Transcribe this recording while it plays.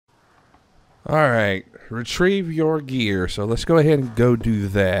Alright, retrieve your gear. So let's go ahead and go do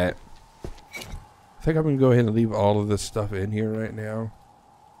that. I think I'm going to go ahead and leave all of this stuff in here right now.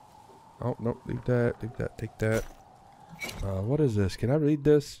 Oh, nope, leave that, take that. What is this? Can I read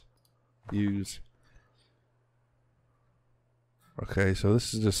this? Use. Okay, so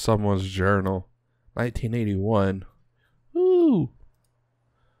this is just someone's journal. 1981. Ooh.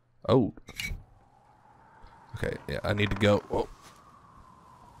 Oh. Okay, yeah, I need to go. Oh.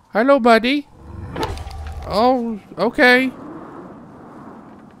 Hello, buddy. Oh, okay.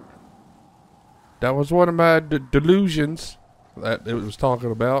 That was one of my delusions that it was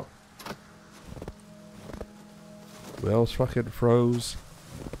talking about. Well, it's fucking froze.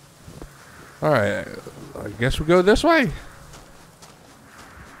 Alright, I guess we go this way.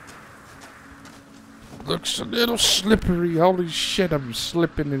 Looks a little slippery. Holy shit, I'm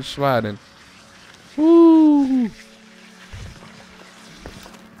slipping and sliding. Woo!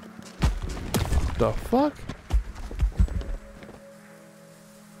 The fuck?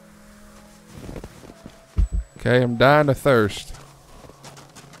 Okay, I'm dying of thirst.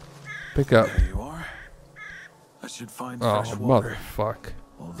 Pick up. There you are. I should find Oh, fresh water. motherfuck.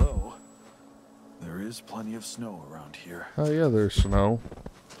 Although there is plenty of snow around here. Oh yeah, there's snow.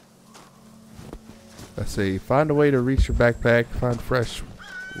 Let's see. Find a way to reach your backpack. Find fresh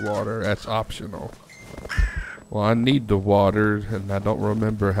water. That's optional. Well, I need the water, and I don't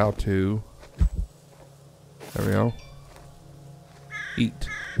remember how to. There we go. Eat.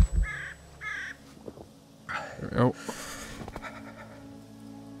 There we go.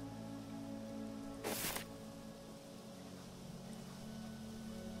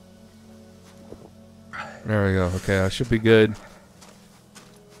 There we go. Okay, I should be good.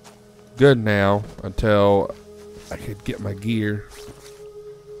 Good now until I could get my gear.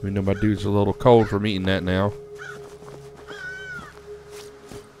 Even though my dude's a little cold from eating that now.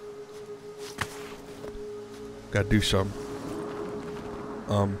 Gotta do some.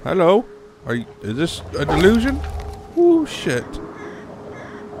 Hello? Is this a delusion? Ooh, shit.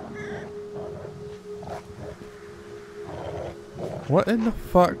 What in the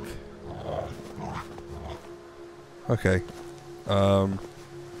fuck? Okay.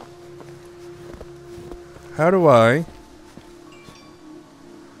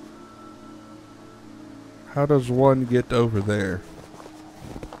 How does one get over there?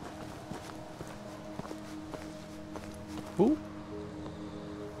 Ooh.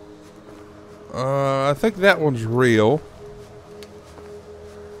 I think that one's real.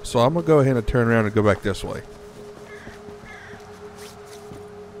 So I'm gonna go ahead and turn around and go back this way.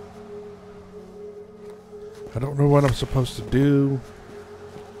 I don't know what I'm supposed to do.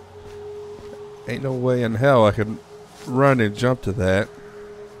 Ain't no way in hell I can run and jump to that.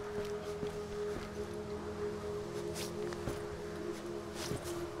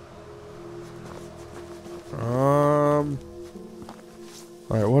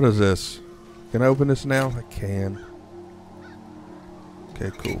 Alright, what is this? Can I open this now? I can. Okay,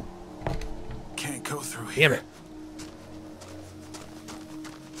 cool. Can't go through here. Damn it.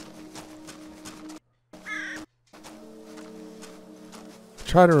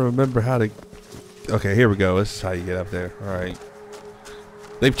 Try to remember how to. Okay, here we go. This is how you get up there. Alright.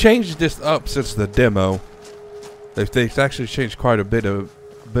 They've changed this up since the demo. They've actually changed quite a bit of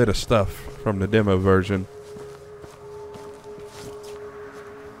stuff from the demo version.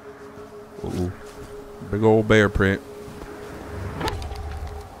 Ooh. Big old bear print.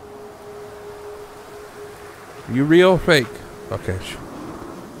 You real or fake? Okay.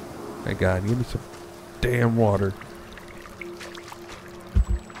 Thank God. Give me some damn water.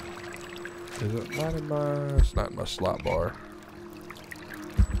 Is it not in my... It's not in my slot bar.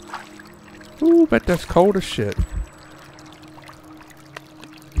 Ooh, bet that's cold as shit.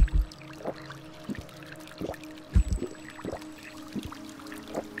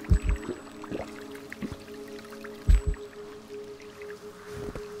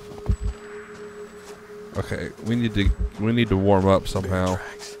 Okay, we need to warm up somehow.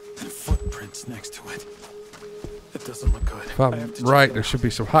 Tracks and footprints next to it. It doesn't look good. If I'm right, there should be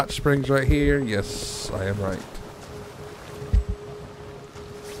some hot springs right here. Yes, I am right.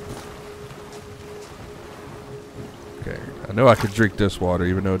 Okay, I know I could drink this water,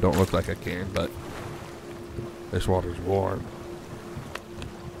 even though it don't look like I can, but this water's warm.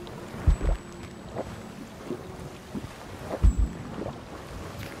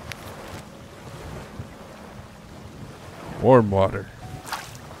 Warm water.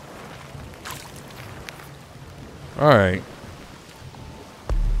 Alright.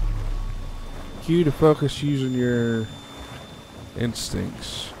 Q to focus using your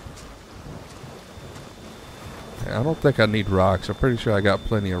instincts. I don't think I need rocks. I'm pretty sure I got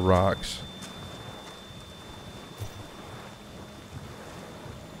plenty of rocks.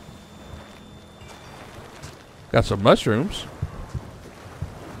 Got some mushrooms.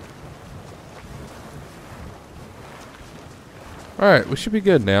 Alright, we should be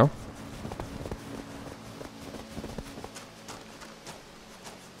good now.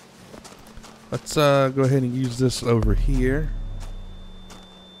 Let's go ahead and use this over here.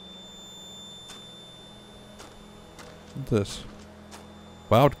 What's this?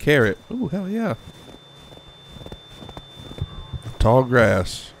 Wild carrot. Ooh, hell yeah. Tall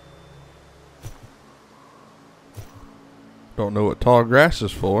grass. Don't know what tall grass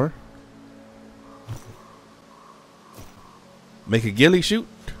is for. Make a ghillie shoot?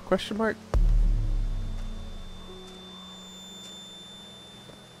 Question mark.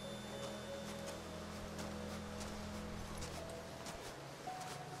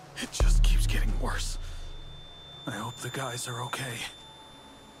 It just keeps getting worse. I hope the guys are okay.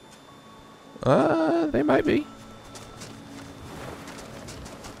 They might be.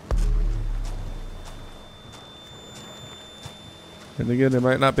 And again, they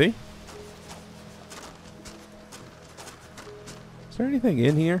might not be. Is there anything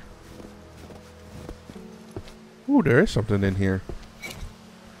in here? Ooh, there is something in here.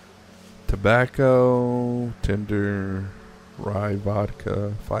 Tobacco, tinder, rye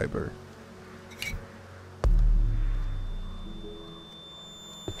vodka, fiber.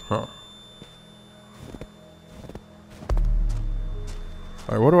 Huh.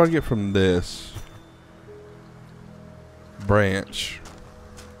 Alright, what do I get from this? Branch.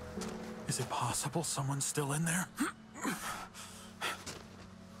 Is it possible someone's still in there?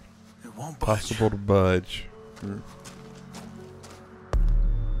 It won't budge. Possible to budge. Alright,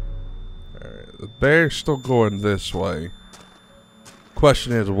 the bear's still going this way.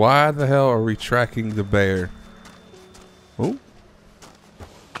 Question is, why the hell are we tracking the bear? Oh.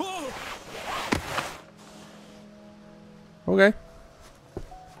 Okay.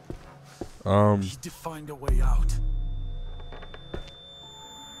 Need to find a way out.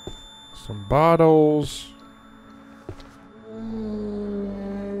 Some bottles.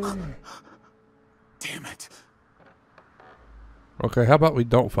 Damn it. Okay, how about we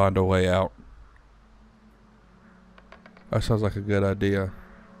don't find a way out? That sounds like a good idea.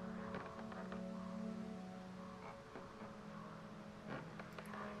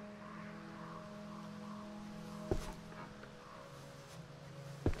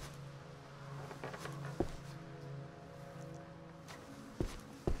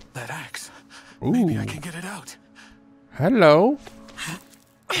 That axe. Ooh. Maybe I can get it out. Hello.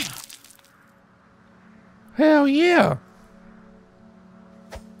 Hell yeah.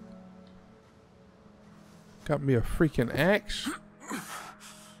 Got me a freaking axe.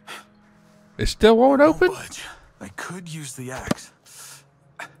 It still won't open? Budge. I could use the axe.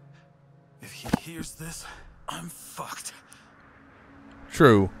 If he hears this, I'm fucked.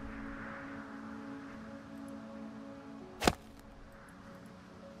 True.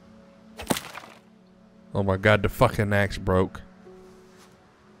 Oh my god, the fucking axe broke.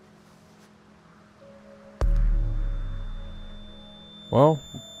 Well,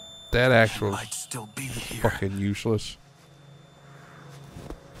 that axe was Might still be here. fucking useless.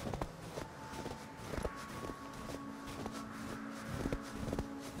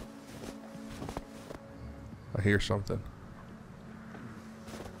 I hear something.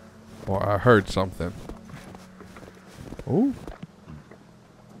 Or I heard something. Ooh.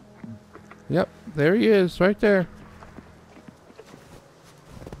 Yep, there he is, right there.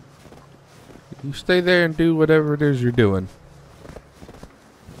 You stay there and do whatever it is you're doing.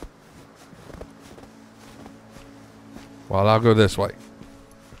 Well, I'll go this way.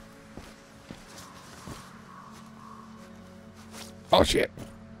 Oh shit.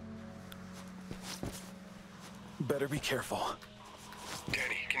 Better be careful.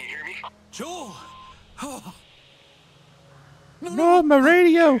 Danny, can you hear me? Joel! Oh. No, my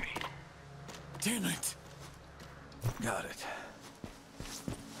radio. Damn it. Got it.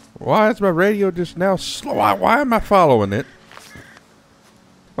 Why is my radio just now slow? Why am I following it?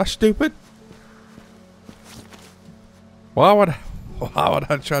 Am I stupid? Why would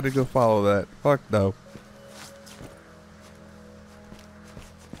I try to go follow that? Fuck no.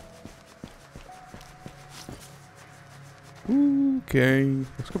 Okay,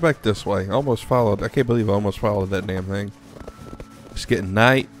 let's go back this way. Almost followed. I can't believe I almost followed that damn thing. It's getting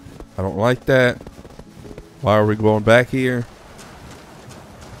night. I don't like that. Why are we going back here?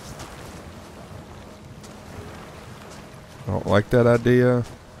 I don't like that idea.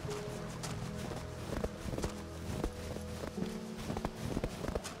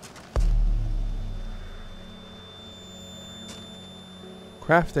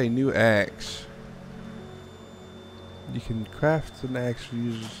 Craft a new axe. You can craft an axe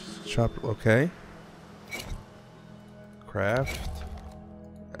use chop. Okay. Craft.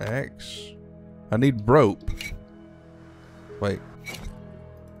 Axe. I need rope. Wait.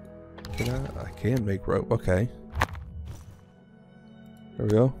 Can I can make rope. Okay. There we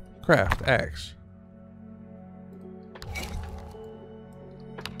go. Craft. Axe.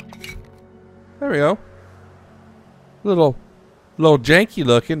 There we go. Little janky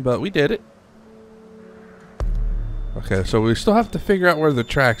looking, but we did it. Okay, so we still have to figure out where the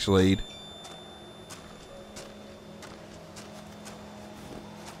tracks lead.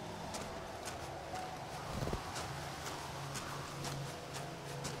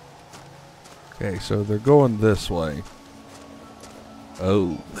 Okay, so they're going this way.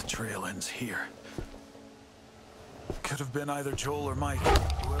 Oh. The trail ends here. Could have been either Joel or Mike.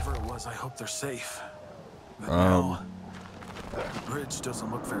 Whoever it was, I hope they're safe. But now, that bridge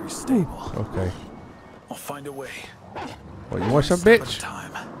doesn't look very stable. Okay. I'll find a way. What, you want some, Step at a bitch?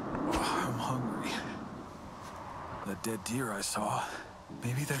 time. Oh, I'm hungry. The dead deer I saw.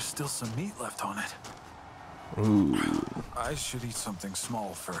 Maybe there's still some meat left on it. Ooh. I should eat something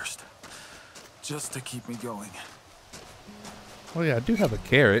small first. Just to keep me going. Oh yeah, I do have a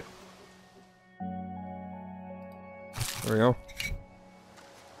carrot. There we go.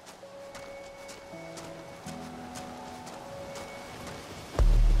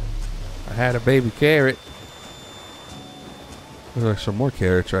 I had a baby carrot. There's some more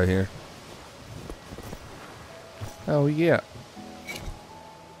carrots right here. Oh yeah.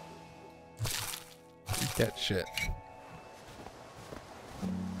 Eat that shit.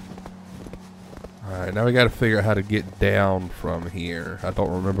 Alright, now we gotta figure out how to get down from here. I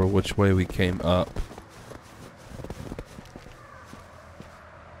don't remember which way we came up.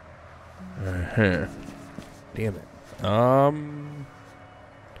 Damn it. I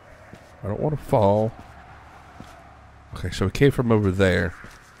don't want to fall. Okay, so we came from over there.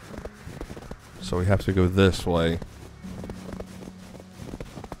 So we have to go this way.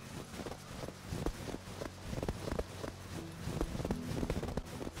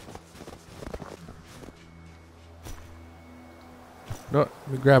 No,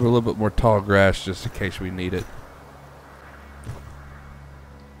 let me grab a little bit more tall grass just in case we need it.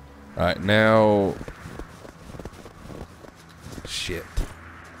 Alright, now... Shit.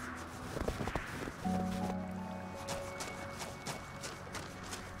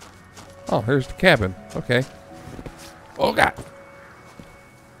 Oh, here's the cabin. Okay. Oh, God.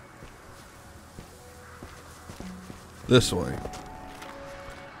 This way.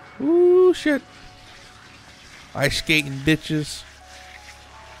 Ooh, shit. Ice skating ditches.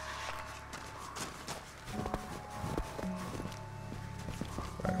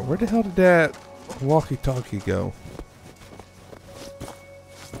 Right, where the hell did that walkie-talkie go?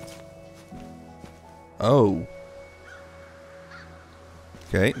 Oh.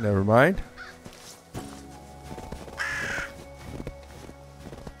 Okay, never mind.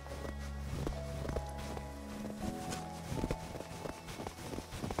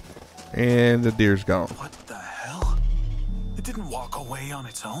 And the deer's gone. What the hell? It didn't walk away on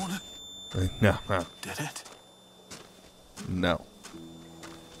its own. No, Did it? no.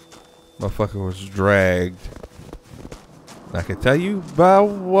 Motherfucker was dragged. I can tell you about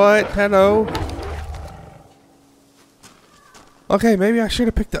what. Hello. Okay, maybe I should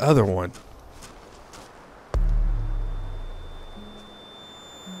have picked the other one.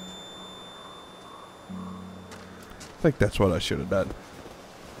 I think that's what I should have done.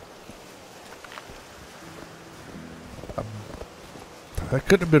 That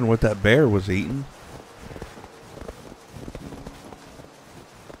could have been what that bear was eating.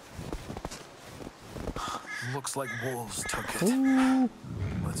 Looks like wolves took it. Ooh.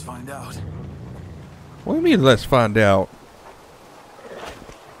 Let's find out. What do you mean, let's find out?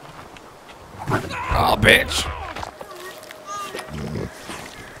 Oh, bitch.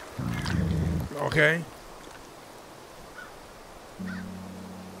 Okay.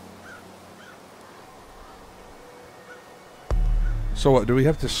 So what, do we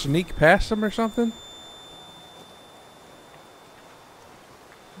have to sneak past them or something?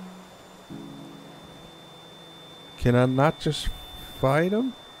 Can I not just fight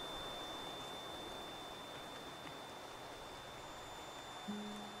them?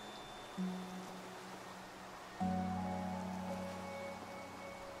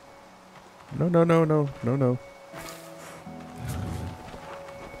 No, no, no, no, no, no.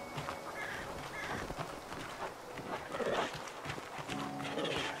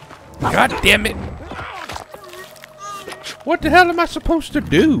 God damn it! What the hell am I supposed to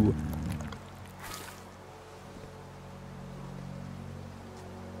do?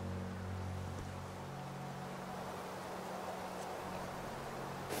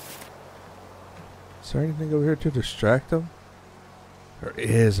 Is there anything over here to distract them? There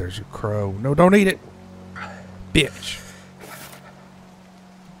is. There's a crow. No, don't eat it. Bitch.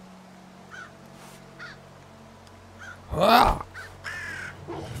 Ah!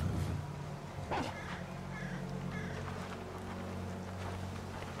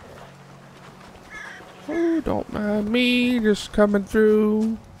 Oh, don't mind me just coming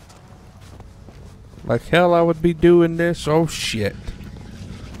through. Like hell I would be doing this. Oh shit.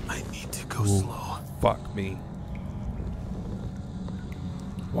 I need to go slow. Fuck me.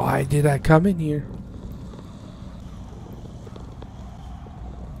 Why did I come in here?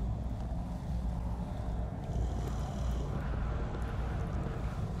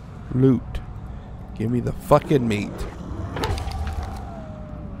 Loot. Give me the fucking meat.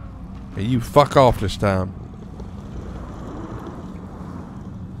 And you fuck off this time.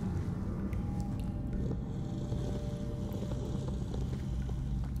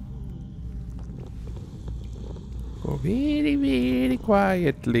 Go very, very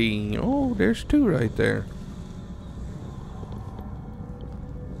quietly. Oh, there's two right there.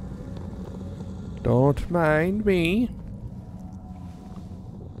 Don't mind me.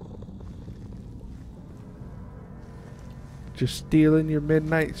 Just stealing your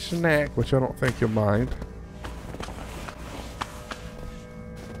midnight snack, which I don't think you'll mind.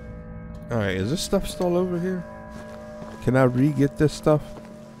 Alright, is this stuff still over here? Can I re-get this stuff?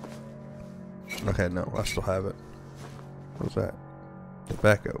 Okay, no, I still have it. What's that?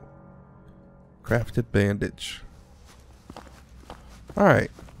 Tobacco. Crafted bandage.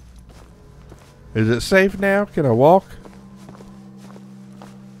 Alright. Is it safe now? Can I walk?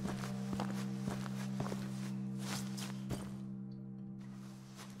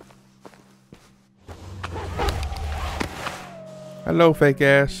 Hello, fake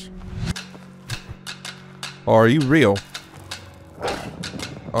ass. Or are you real?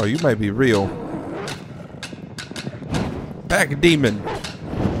 Oh, you might be real. Back demon.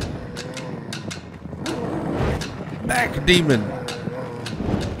 Back demon.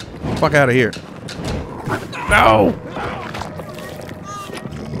 Fuck out of here. No!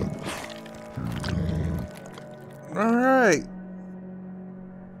 Alright.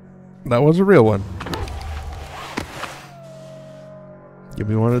 That was a real one. Give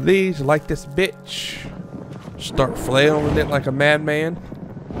me one of these, like this bitch. Start flailing it like a madman.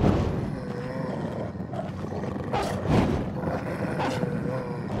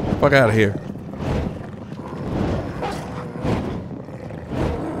 Fuck out of here.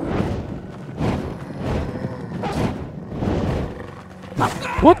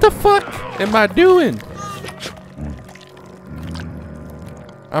 What the fuck am I doing?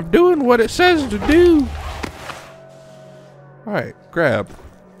 I'm doing what it says to do. Alright, grab.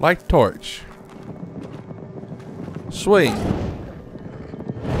 Light torch. Swing.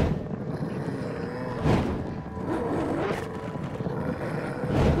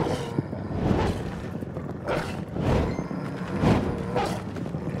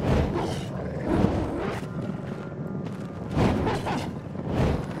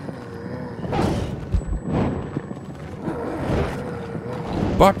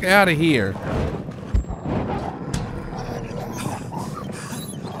 Fuck out of here.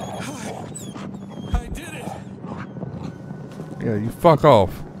 I did it. Yeah, you fuck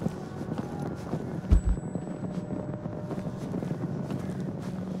off.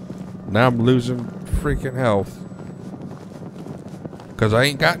 Now I'm losing freaking health. Because I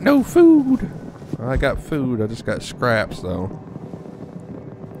ain't got no food. I got food, I just got scraps though.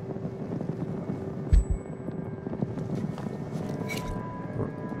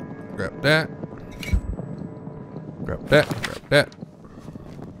 Grab that. Grab that. Grab that.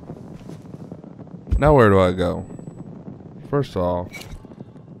 Now where do I go? First of all,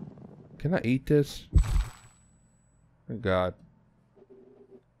 can I eat this? Thank God.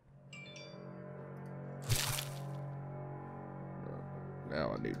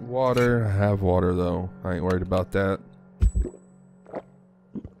 Now I need water. I have water though. I ain't worried about that.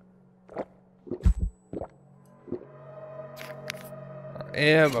 I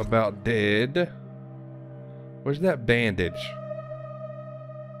am about dead. Where's that bandage?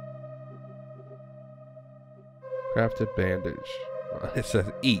 Crafted bandage. It says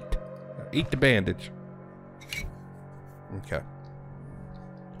eat. Eat the bandage. Okay.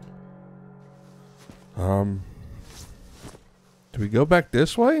 Do we go back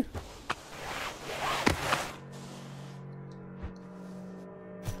this way?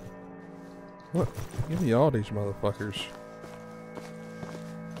 What? Give me all these motherfuckers.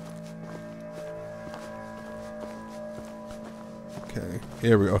 Okay.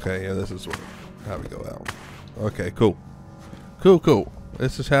 Here we go. Okay, yeah, this is how we go out. Okay, cool. Cool, cool.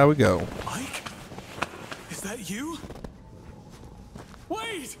 This is how we go. Mike? that you?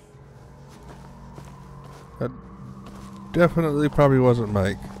 Wait! That definitely probably wasn't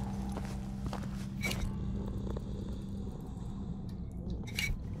Mike.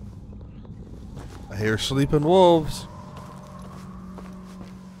 I hear sleeping wolves.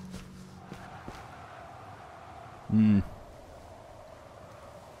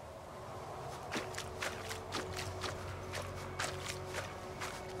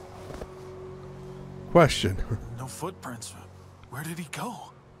 Question. No footprints. Where did he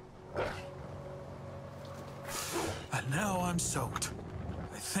go? And now I'm soaked.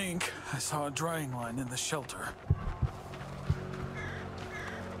 I think I saw a drying line in the shelter.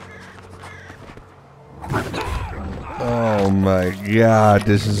 Oh my god,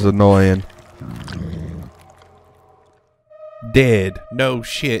 this is annoying. Dead. No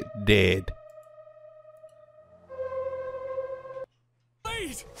shit, dead.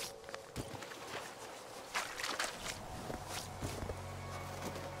 Wait!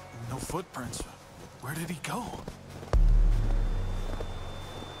 No footprints. Where did he go?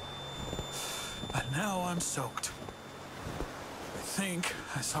 And now I'm soaked. I think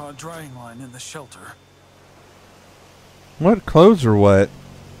I saw a drying line in the shelter. What clothes are wet?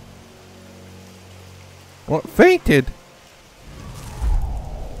 What, fainted?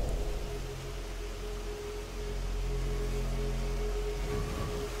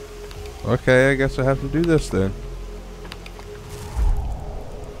 Okay, I guess I have to do this then.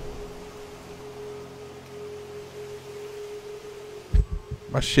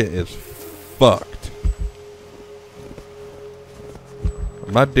 My shit is fucked.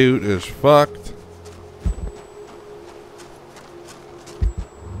 My dude is fucked.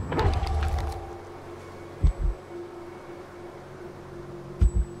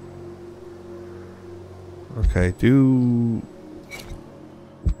 Okay, do...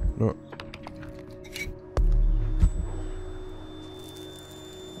 No.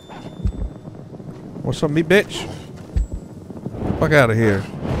 What's up, me bitch? Fuck out of here.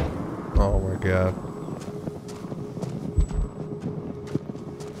 Oh my god.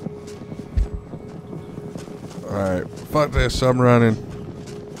 Alright, fuck this, I'm running.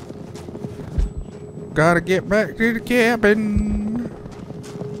 Gotta get back to the cabin.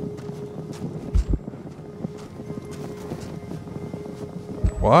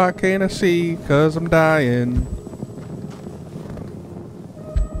 Why can't I see? 'Cause I'm dying.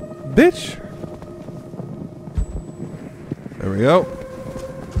 Bitch. There we go.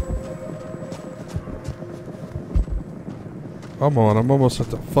 Come on, I'm almost at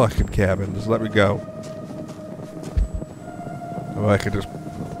the fucking cabin. Just let me go. Oh, I could just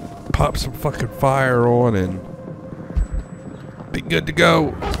pop some fucking fire on and be good to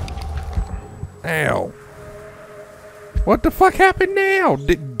go. Ow. What the fuck happened now?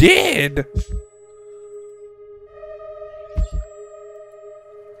 Dead?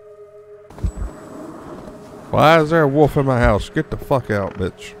 Why is there a wolf in my house? Get the fuck out,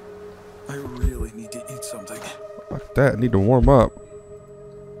 bitch. I really need to eat something. Fuck that, I need to warm up.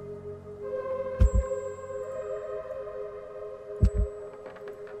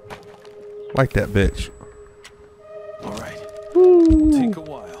 Like that bitch. Alright. Woo. Take a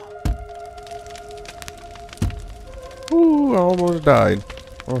while. Ooh, I almost died.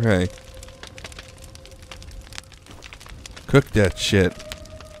 Okay. Cook that shit.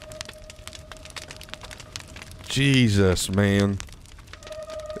 Jesus, man.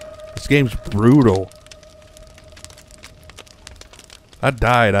 This game's brutal. I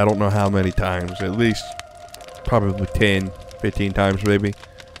died I don't know how many times. At least probably 10, 15 times maybe.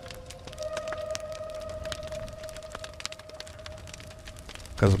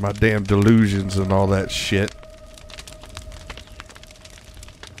 Because of my damn delusions and all that shit.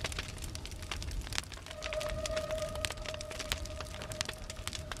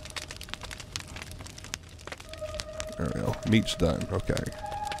 There we go. Meat's done. Okay.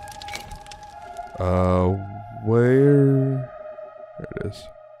 Where? There it is.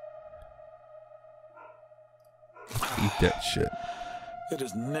 Eat that shit. It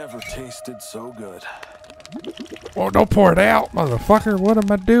has never tasted so good. Oh, don't pour it out, motherfucker. What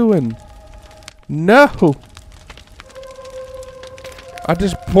am I doing? No. I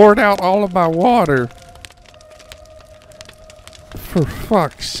just poured out all of my water. For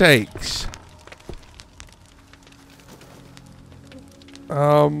fuck's sakes.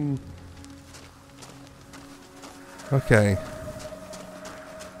 Okay.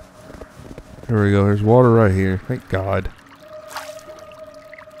 Here we go. There's water right here. Thank God.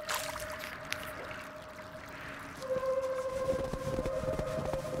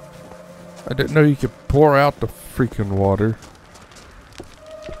 I didn't know you could pour out the freaking water.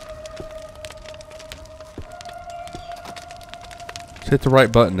 hit the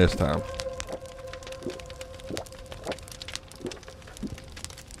right button this time.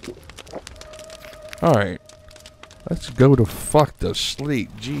 Alright. Let's go to fuck to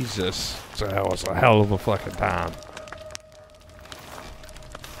sleep. Jesus. That was a hell of a fucking time.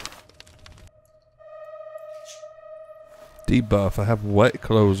 Debuff. I have wet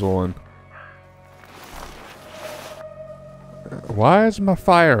clothes on. Why is my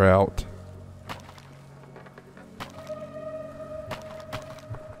fire out?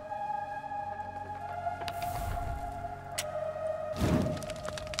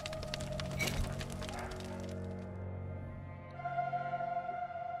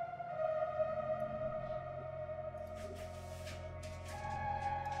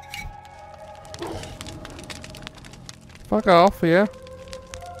 Fuck off, yeah.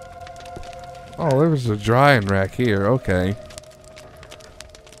 Oh, there was a drying rack here. Okay.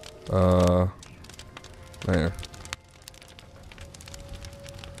 There.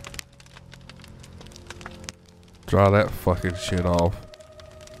 Dry that fucking shit off.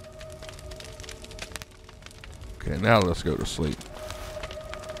 Okay, now let's go to sleep.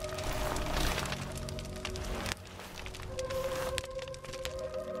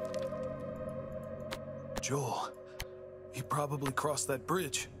 Joel, he probably crossed that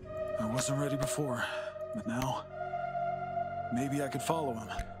bridge. I wasn't ready before, but now, maybe I could follow him.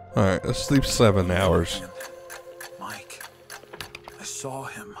 Alright, let's sleep 7 hours. Mike, I saw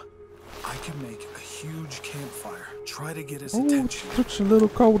him. I can make a huge campfire. Try to get his attention. Looks a little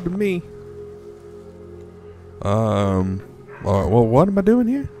cold to me. Alright, well, what am I doing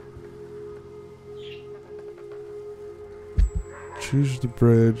here? Choose the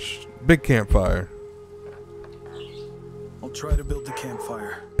bridge. Big campfire. I'll try to build the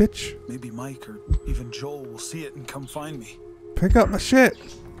campfire. Bitch. Maybe Mike or even Joel will see it and come find me. Pick up my shit.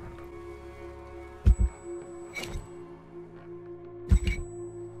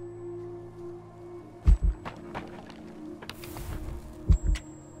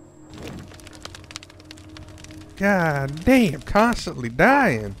 God damn, constantly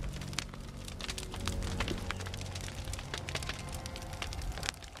dying.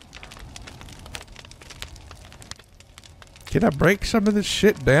 Can I break some of this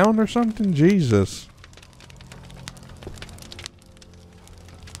shit down or something? Jesus.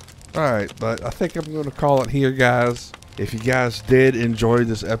 Alright, but I think I'm going to call it here, guys. If you guys did enjoy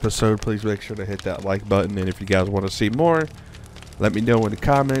this episode, please make sure to hit that like button. And if you guys want to see more, let me know in the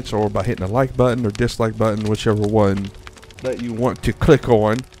comments or by hitting the like button or dislike button, whichever one that you want to click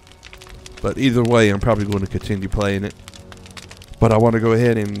on. But either way, I'm probably going to continue playing it. But I want to go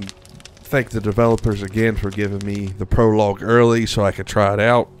ahead and thank the developers again for giving me the prologue early so I could try it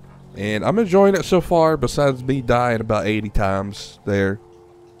out. And I'm enjoying it so far, besides me dying about 80 times there.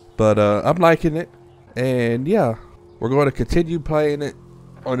 But I'm liking it. And yeah, we're going to continue playing it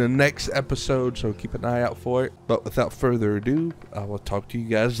on the next episode, so keep an eye out for it. But without further ado, I will talk to you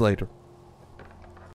guys later.